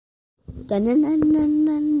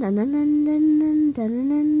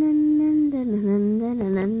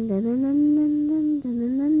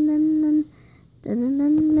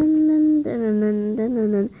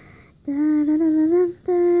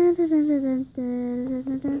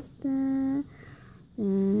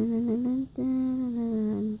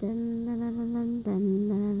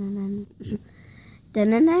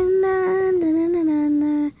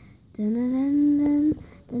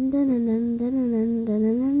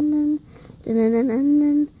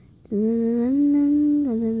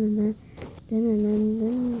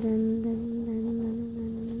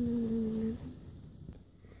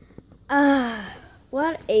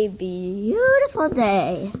What a beautiful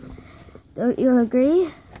day. Don't you agree?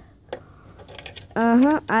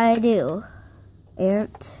 I do.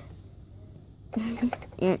 Aunt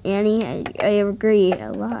Annie, I agree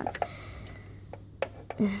a lot.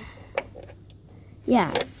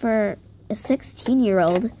 Yeah, for a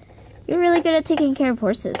 16-year-old, you're really good at taking care of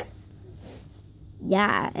horses.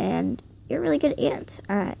 Yeah, and you're a really good aunt.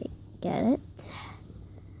 I get it.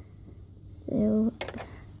 So,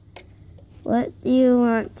 what do you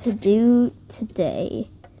want to do today?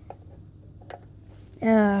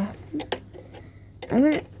 I'm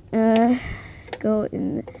gonna go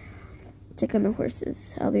and check on the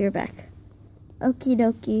horses. I'll be right back. Okie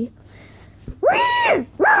dokie.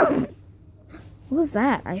 What was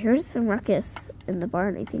that? I heard some ruckus in the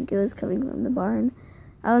barn. I think it was coming from the barn.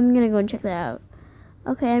 I'm gonna go and check that out.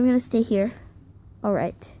 Okay, I'm gonna stay here.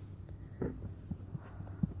 Alright.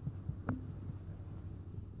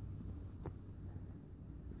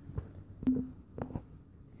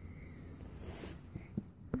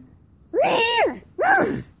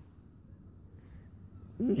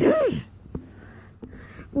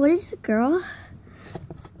 What is it, girl?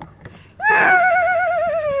 I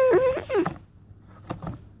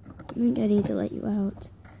think I need to let you out.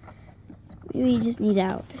 Maybe you just need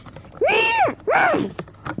out.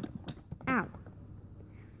 Ow.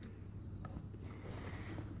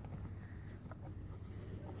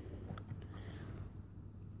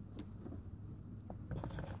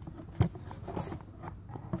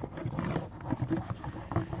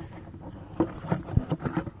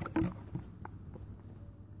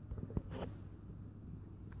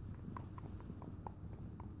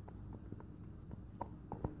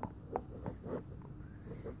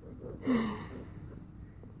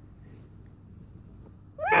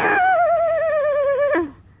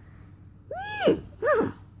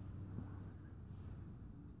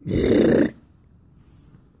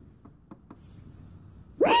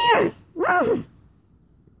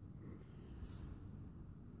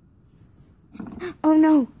 Oh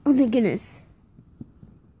no, oh my goodness.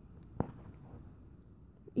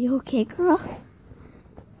 You okay, girl?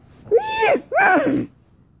 I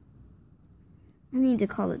need to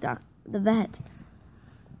call the vet.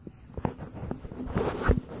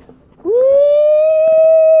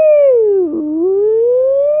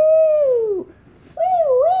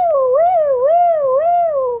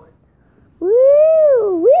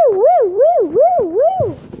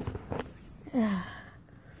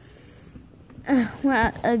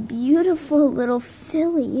 What a beautiful little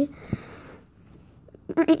filly.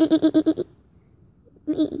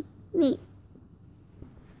 Me.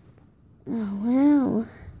 Oh, wow.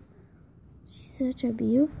 She's such a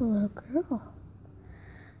beautiful little girl.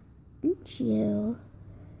 Aren't you?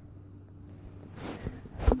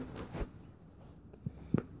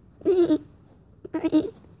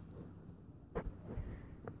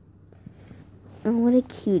 Oh, what a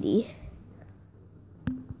cutie.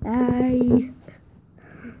 Bye.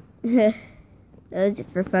 That was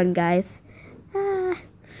just for fun, guys. A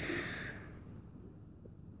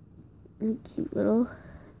cute little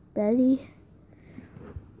Betty.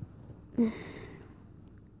 I'm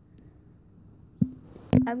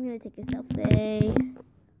gonna take a selfie.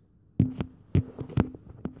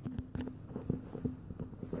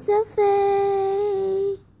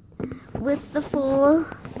 Selfie with the foal.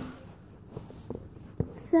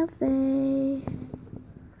 Selfie.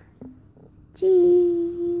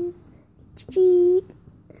 Cheese. Cheese.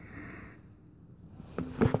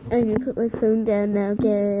 I'm gonna put my phone down now,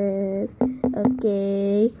 guys.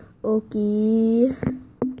 Okay. Okay.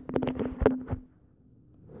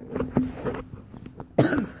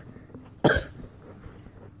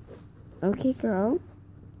 Okay, girl.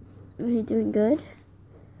 Are you doing good?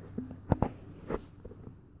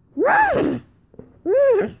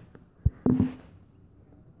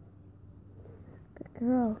 Good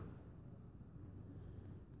girl.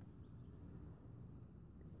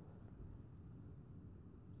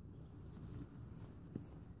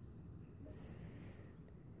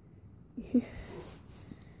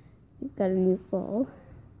 We've got a new foal.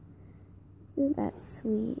 Isn't that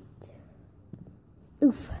sweet?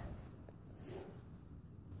 Oof.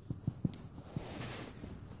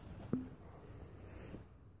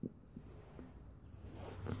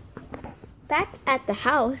 Back at the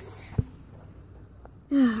house,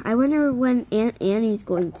 I wonder when Aunt Annie's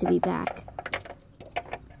going to be back.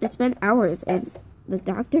 It's been hours and the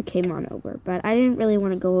doctor came on over, but I didn't really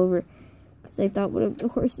want to go over because I thought one of the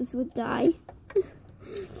horses would die.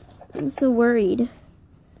 I'm so worried.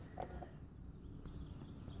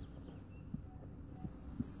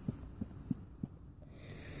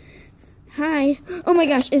 Hi. Oh my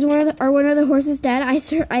gosh, are one of the horses dead? I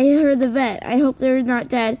heard the vet. I hope they're not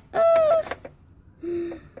dead.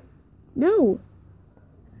 No.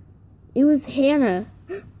 It was Hannah.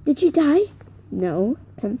 Did she die? No.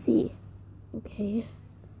 Come see. Okay.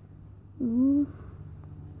 Oh.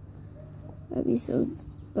 I'd be so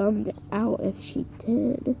bummed out if she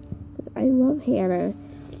did. Because I love Hannah.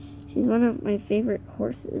 She's one of my favorite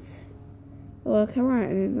horses. Well, come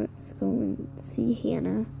on. Let's go and see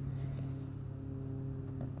Hannah.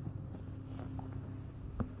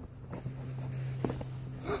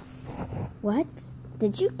 What?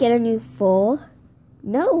 Did you get a new foal?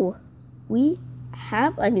 No, we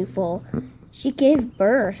have a new foal. She gave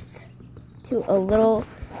birth to a little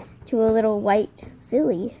white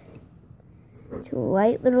filly. To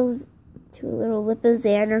a little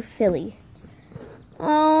Lipizzaner filly.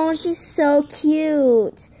 Oh, she's so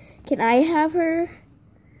cute. Can I have her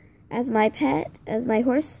as my pet, as my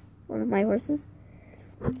horse, one of my horses?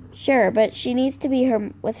 Sure, but she needs to be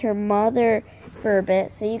with her mother for a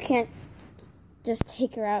bit, so you can't just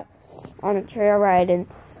take her out on a trail ride and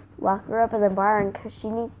lock her up in the barn because she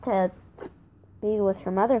needs to be with her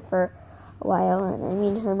mother for a while. And I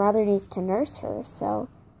mean, her mother needs to nurse her, so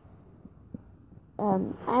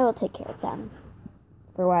I will take care of them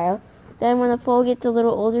for a while. Then when the foal gets a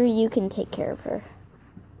little older, you can take care of her.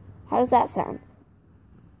 How does that sound?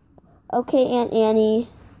 Okay, Aunt Annie.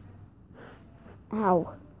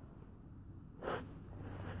 Ow.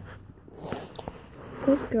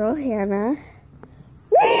 Good girl, Hannah.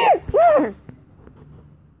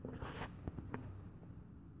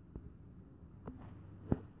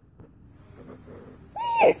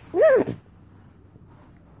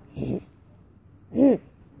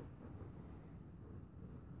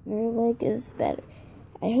 Your leg is better.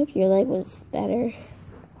 I hope your leg was better.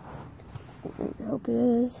 I hope it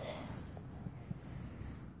is.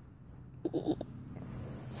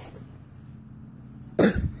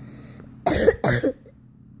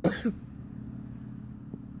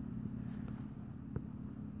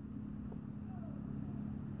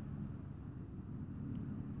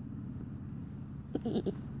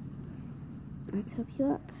 Let's help you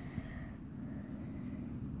up.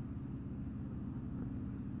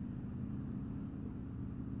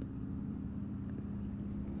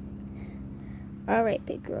 All right,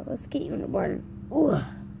 big girl, let's get you in the barn. Ooh,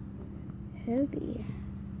 heavy.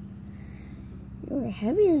 You're a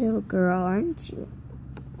heavy little girl, aren't you?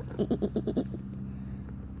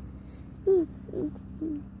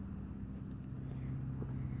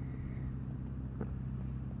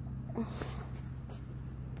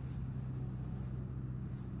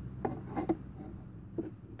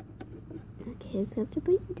 Okay, let's have to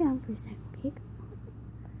put you down for a second, okay?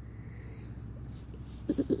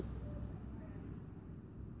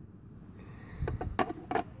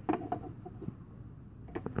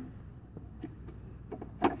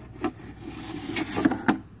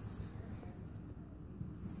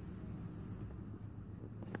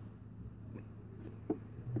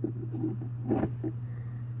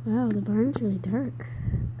 Wow, the barn's really dark.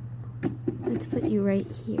 Let's put you right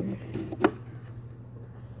here.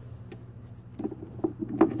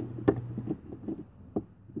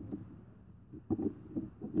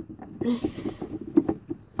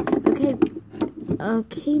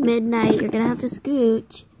 Okay, Midnight, you're gonna have to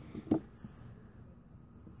scooch.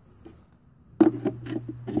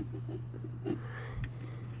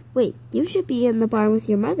 Wait, you should be in the barn with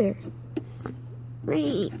your mother.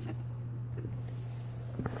 Right.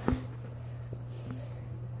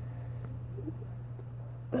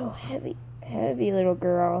 Oh, heavy little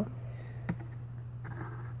girl.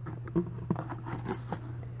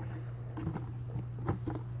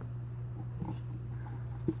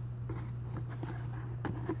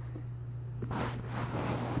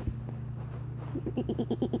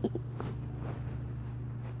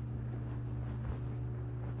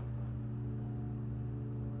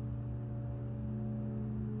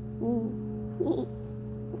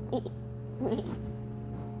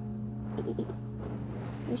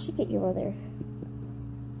 You should get your mother.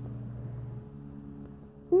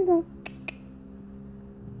 we go.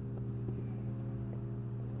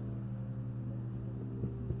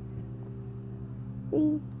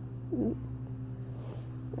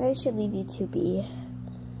 I should leave you to be.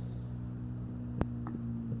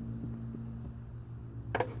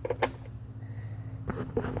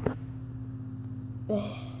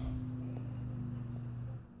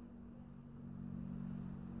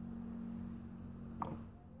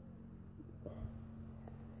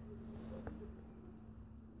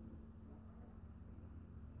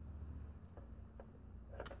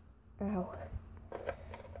 Ow.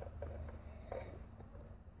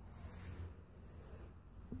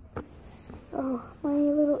 Oh, my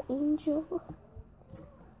little angel.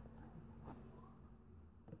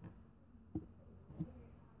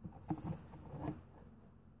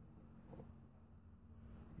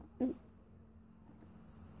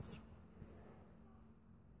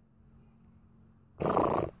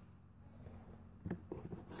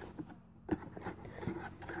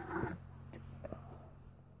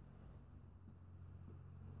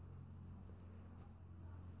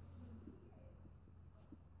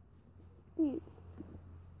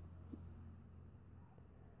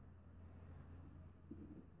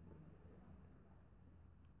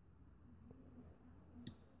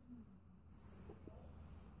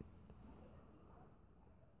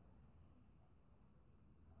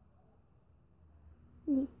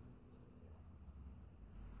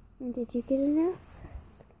 Did you get enough?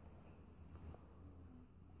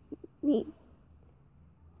 Me.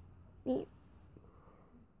 Me.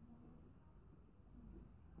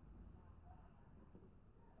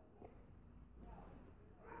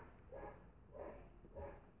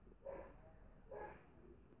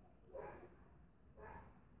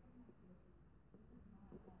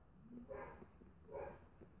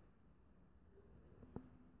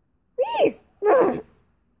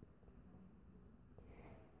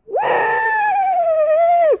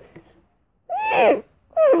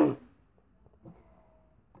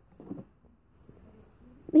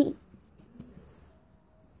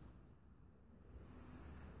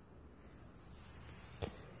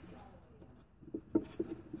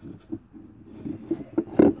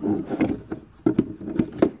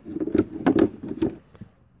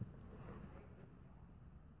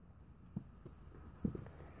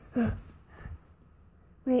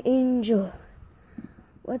 My angel,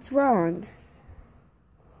 what's wrong?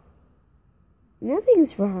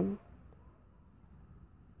 Nothing's wrong.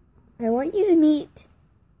 I want you to meet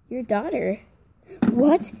your daughter.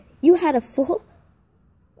 What? You had a foal?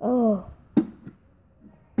 Oh.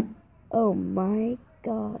 Oh my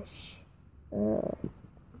gosh.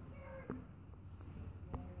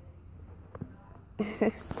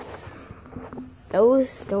 No,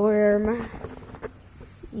 Storm.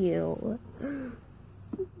 You.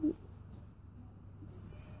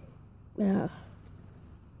 Yeah.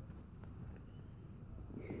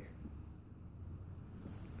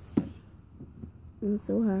 I'm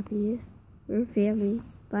so happy. We're a family.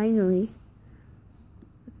 Finally.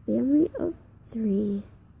 A family of 3.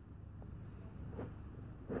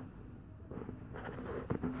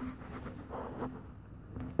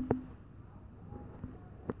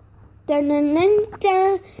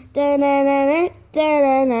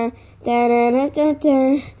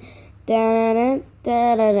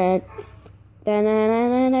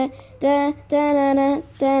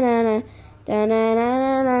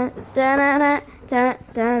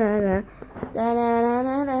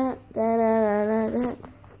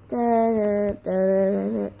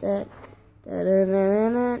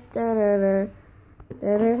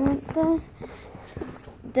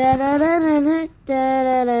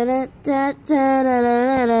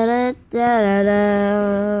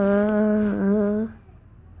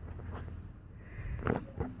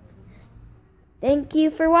 Thank you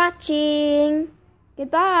for watching.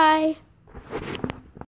 Goodbye.